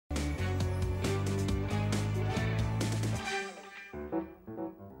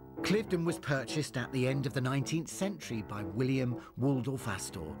Cliveden was purchased at the end of the 19th century by William Waldorf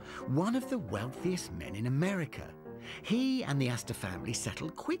Astor, one of the wealthiest men in America. He and the Astor family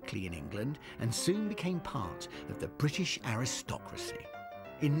settled quickly in England and soon became part of the British aristocracy.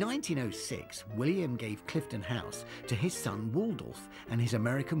 In 1906, William gave Cliveden House to his son Waldorf and his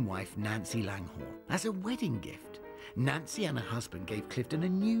American wife Nancy Langhorne as a wedding gift. Nancy and her husband gave Cliveden a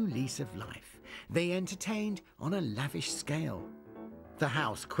new lease of life. They entertained on a lavish scale. The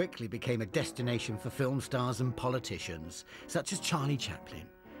house quickly became a destination for film stars and politicians, such as Charlie Chaplin,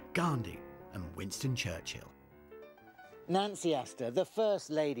 Gandhi and Winston Churchill. Nancy Astor, the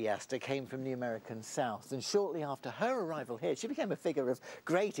first Lady Astor, came from the American South, and shortly after her arrival here, she became a figure of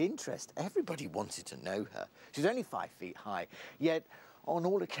great interest. Everybody wanted to know her. She was only 5 feet high, yet on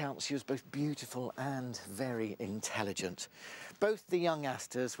all accounts she was both beautiful and very intelligent. Both the young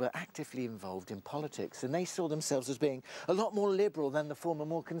Astors were actively involved in politics, and they saw themselves as being a lot more liberal than the former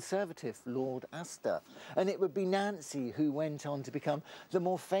more conservative Lord Astor. And it would be Nancy who went on to become the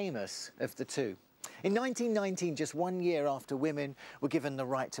more famous of the two. In 1919, just 1 year after women were given the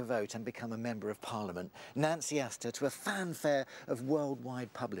right to vote and become a Member of Parliament, Nancy Astor, to a fanfare of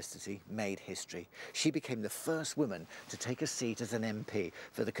worldwide publicity, made history. She became the first woman to take a seat as an MP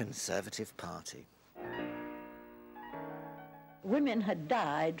for the Conservative Party. Women had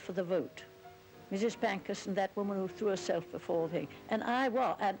died for the vote. Mrs. Pankhurst and that woman who threw herself before the thing. And I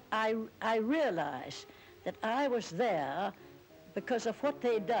realised that I was there because of what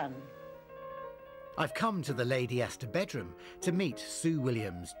they'd done. I've come to the Lady Astor bedroom to meet Sue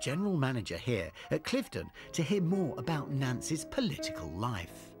Williams, General Manager here at Cliveden, to hear more about Nancy's political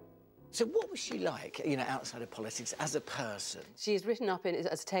life. So what was she like, you know, outside of politics, as a person? She is written up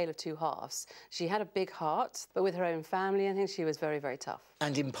as a tale of two halves. She had a big heart, but with her own family and things, she was very, very tough.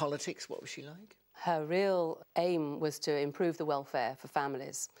 And in politics, what was she like? Her real aim was to improve the welfare for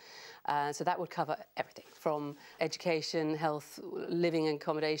families. So that would cover everything from education, health, living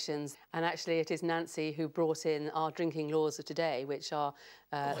accommodations. And actually it is Nancy who brought in our drinking laws of today, which are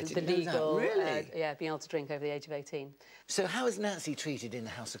the legal, really? Being able to drink over the age of 18. So how is Nancy treated in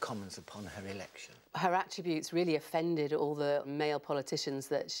the House of Commons upon her election? Her attributes really offended all the male politicians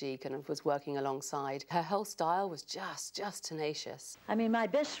that she kind of was working alongside. Her whole style was just tenacious. I mean, my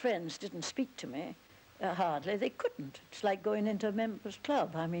best friends didn't speak to me, hardly. They couldn't. It's like going into a members'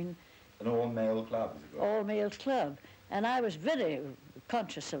 club. I mean... An all-male club, is it? All-male club. And I was very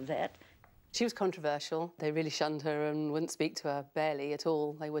conscious of that. She was controversial. They really shunned her and wouldn't speak to her, barely at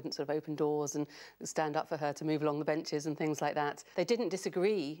all. They wouldn't sort of open doors and stand up for her to move along the benches and things like that. They didn't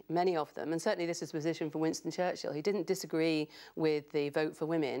disagree, many of them, and certainly this is a position for Winston Churchill. He didn't disagree with the vote for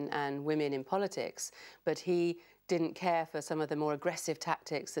women and women in politics, but he didn't care for some of the more aggressive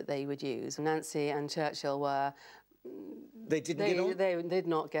tactics that they would use. Nancy and Churchill were... They did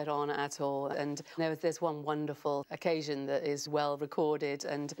not get on at all. And there's one wonderful occasion that is well recorded,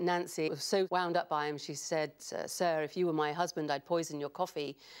 and Nancy was so wound up by him, she said, "Sir, if you were my husband, I'd poison your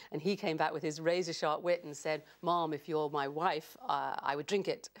coffee." And he came back with his razor-sharp wit and said, "Ma'am, if you're my wife, I would drink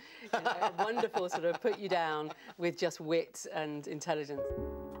it." You know, a wonderful sort of put you down with just wit and intelligence.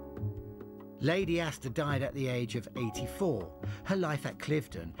 Lady Astor died at the age of 84. Her life at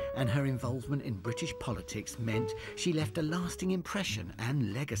Cliveden and her involvement in British politics meant she left a lasting impression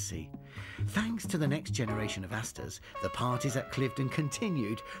and legacy. Thanks to the next generation of Astors, the parties at Cliveden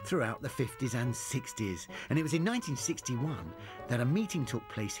continued throughout the 50s and 60s, and it was in 1961 that a meeting took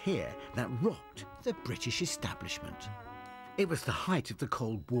place here that rocked the British establishment. It was the height of the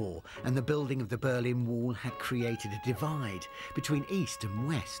Cold War, and the building of the Berlin Wall had created a divide between East and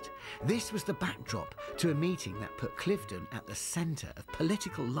West. This was the backdrop to a meeting that put Cliveden at the centre of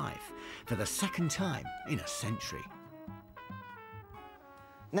political life for the second time in a century.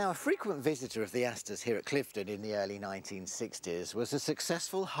 Now, a frequent visitor of the Astors here at Cliveden in the early 1960s was a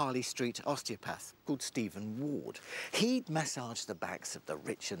successful Harley Street osteopath called Stephen Ward. He'd massaged the backs of the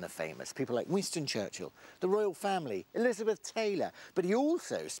rich and the famous, people like Winston Churchill, the royal family, Elizabeth Taylor, but he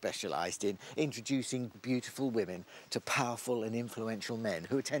also specialised in introducing beautiful women to powerful and influential men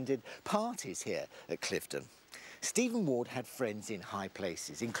who attended parties here at Cliveden. Stephen Ward had friends in high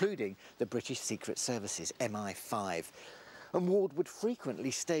places, including the British Secret Service's MI5. And Ward would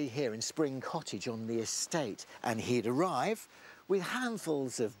frequently stay here in Spring Cottage on the estate, and he'd arrive with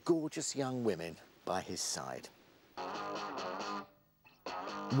handfuls of gorgeous young women by his side.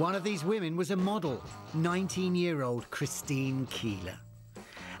 One of these women was a model, 19-year-old Christine Keeler.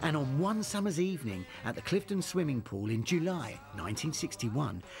 And on one summer's evening at the Cliveden swimming pool in July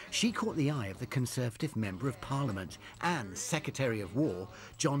 1961, she caught the eye of the Conservative Member of Parliament and Secretary of War,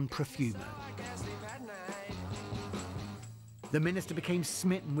 John Profumo. The minister became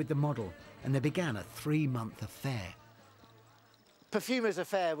smitten with the model and they began a 3-month affair. Perfumer's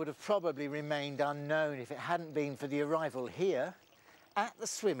affair would have probably remained unknown if it hadn't been for the arrival here, at the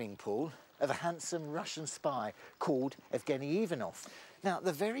swimming pool, of a handsome Russian spy called Evgeny Ivanov. Now,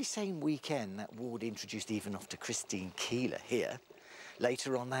 the very same weekend that Ward introduced Ivanov to Christine Keeler here,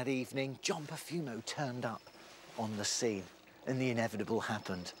 later on that evening, John Perfumo turned up on the scene, and the inevitable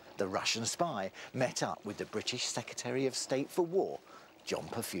happened. The Russian spy met up with the British Secretary of State for War, John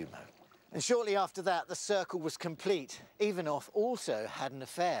Perfumo. And shortly after that, the circle was complete. Ivanov also had an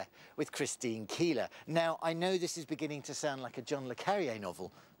affair with Christine Keeler. Now, I know this is beginning to sound like a John le Carré novel,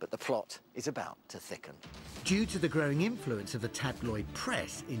 but the plot is about to thicken. Due to the growing influence of the tabloid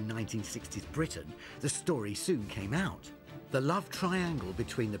press in 1960s Britain, the story soon came out. The love triangle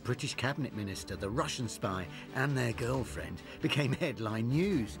between the British cabinet minister, the Russian spy, and their girlfriend became headline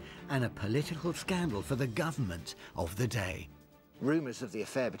news and a political scandal for the government of the day. Rumours of the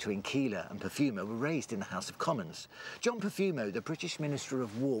affair between Keeler and Perfumo were raised in the House of Commons. John Perfumo, the British Minister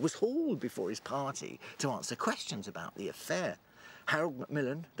of War, was hauled before his party to answer questions about the affair. Harold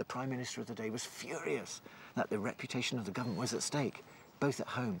Macmillan, the Prime Minister of the day, was furious that the reputation of the government was at stake, both at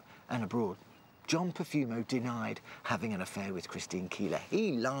home and abroad. John Perfumo denied having an affair with Christine Keeler.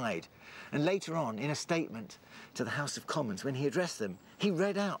 He lied. And later on, in a statement to the House of Commons, when he addressed them, he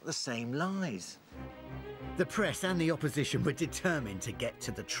read out the same lies. The press and the opposition were determined to get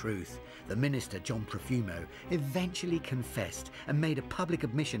to the truth. The minister, John Perfumo, eventually confessed and made a public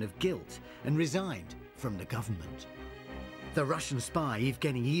admission of guilt and resigned from the government. The Russian spy,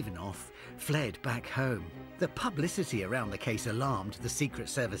 Evgeny Ivanov, fled back home. The publicity around the case alarmed the Secret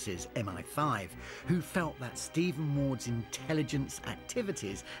Service's MI5, who felt that Stephen Ward's intelligence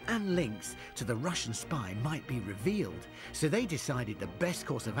activities and links to the Russian spy might be revealed, so they decided the best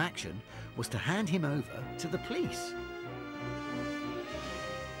course of action was to hand him over to the police.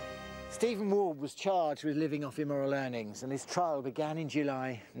 Stephen Ward was charged with living off immoral earnings, and his trial began in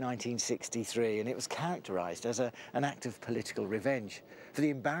July 1963, and it was characterised as an act of political revenge for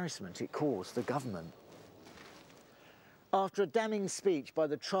the embarrassment it caused the government. After a damning speech by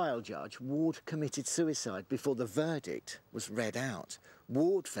the trial judge, Ward committed suicide before the verdict was read out.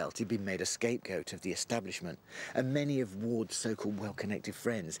 Ward felt he'd been made a scapegoat of the establishment, and many of Ward's so-called well-connected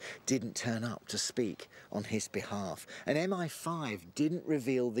friends didn't turn up to speak on his behalf. And MI5 didn't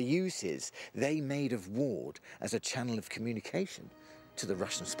reveal the uses they made of Ward as a channel of communication to the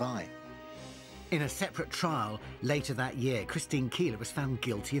Russian spy. In a separate trial later that year, Christine Keeler was found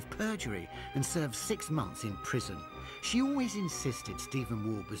guilty of perjury and served 6 months in prison. She always insisted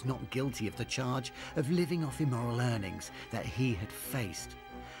Stephen Ward was not guilty of the charge of living off immoral earnings that he had faced.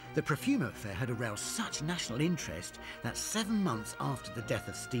 The Perfumo affair had aroused such national interest that 7 months after the death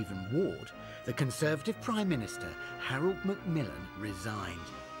of Stephen Ward, the Conservative Prime Minister, Harold Macmillan, resigned.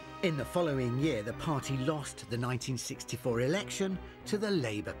 In the following year, the party lost the 1964 election to the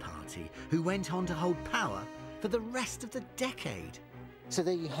Labour Party, who went on to hold power for the rest of the decade. So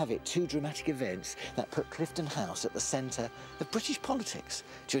there you have it, 2 dramatic events that put Clifton House at the centre of British politics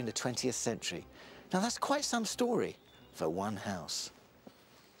during the 20th century. Now that's quite some story for one house.